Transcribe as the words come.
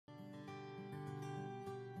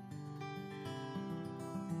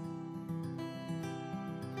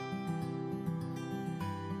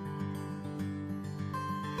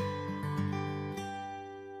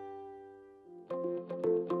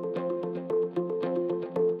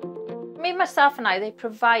Me, myself and I, they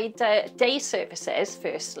provide day services,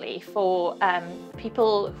 firstly, for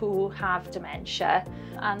people who have dementia,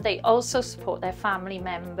 and they also support their family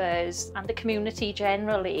members and the community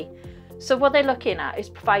generally. So what they're looking at is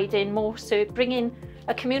providing more, bringing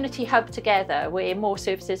a community hub together where more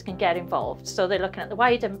services can get involved. So they're looking at the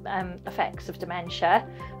wider effects of dementia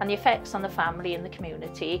and the effects on the family and the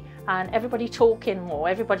community, and everybody talking more,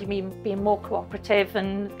 everybody being more cooperative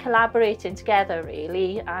and collaborating together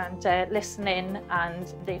really, and listening,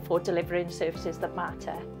 and therefore delivering services that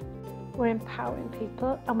matter. We're empowering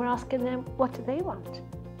people and we're asking them, what do they want?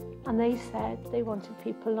 And they said they wanted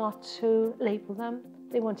people not to label them,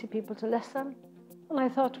 they wanted people to listen. And I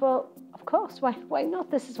thought, well, of course, why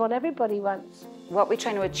not? This is what everybody wants. What we're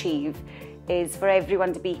trying to achieve is for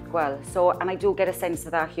everyone to be equal. So, and I do get a sense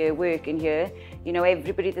of that here, working here. You know,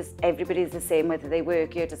 everybody's the same, whether they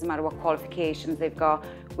work here, it doesn't matter what qualifications they've got.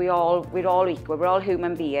 We're all equal, we're all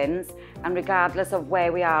human beings. And regardless of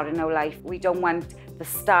where we are in our life, we don't want the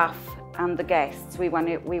staff and the guests. We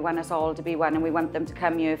want us all to be one, and we want them to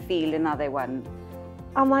come here feeling that they're one.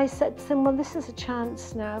 And I said to them, well, this is a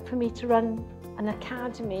chance now for me to run an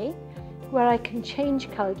academy where I can change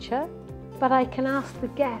culture, but I can ask the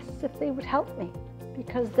guests if they would help me,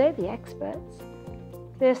 because they're the experts.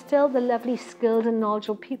 They're still the lovely, skilled and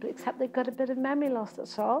knowledgeable people, except they've got a bit of memory loss,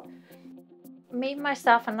 that's all. Me,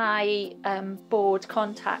 myself and I board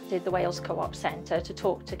contacted the Wales Co-op Centre to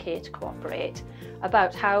talk to Care to Cooperate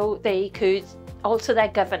about how they could alter their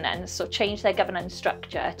governance, or change their governance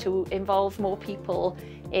structure to involve more people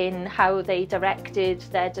in how they directed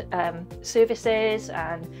their services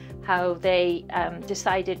and how they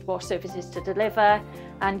decided what services to deliver,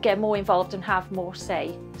 and get more involved and have more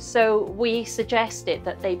say. So we suggested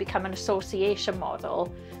that they become an association model,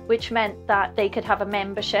 which meant that they could have a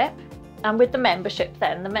membership, and with the membership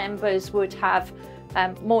then the members would have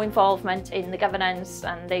more involvement in the governance,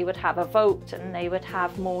 and they would have a vote and they would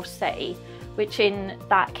have more say, which in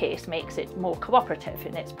that case makes it more cooperative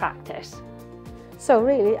in its practice. So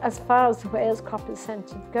really, as far as the Wales Co-operative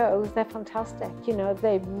Centre goes, they're fantastic. You know,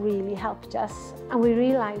 they've really helped us, and we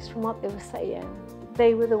realised from what they were saying,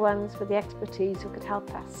 they were the ones with the expertise who could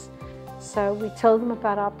help us. So we told them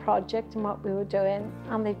about our project and what we were doing,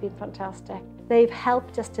 and they've been fantastic. They've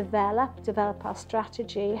helped us develop our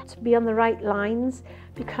strategy to be on the right lines,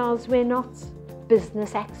 because we're not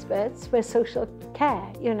business experts, we're social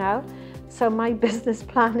care, you know. So my business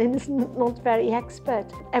planning is not very expert.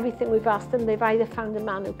 Everything we've asked them, they've either found a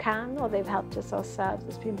man who can, or they've helped us ourselves.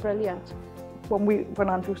 It's been brilliant. When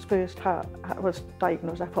Andrew's first was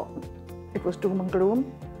diagnosed, I thought it was doom and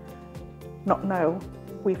gloom. Not now.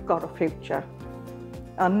 We've got a future,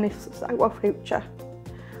 and this is our future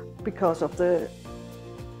because of the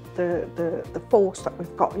force that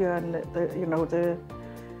we've got here, and the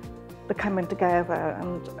coming together,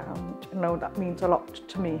 and you know, that means a lot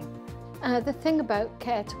to me. The thing about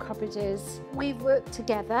Care to Cooperate is we've worked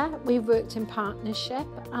together, we've worked in partnership,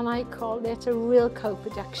 and I call it a real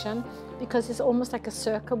co-production, because it's almost like a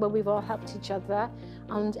circle where we've all helped each other,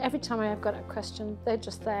 and every time I've got a question, they're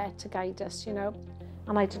just there to guide us, you know.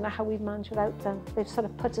 And I don't know how we'd manage without them. They've sort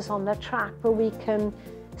of put us on the track where we can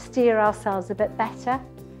steer ourselves a bit better,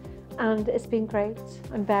 and it's been great.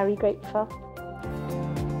 I'm very grateful.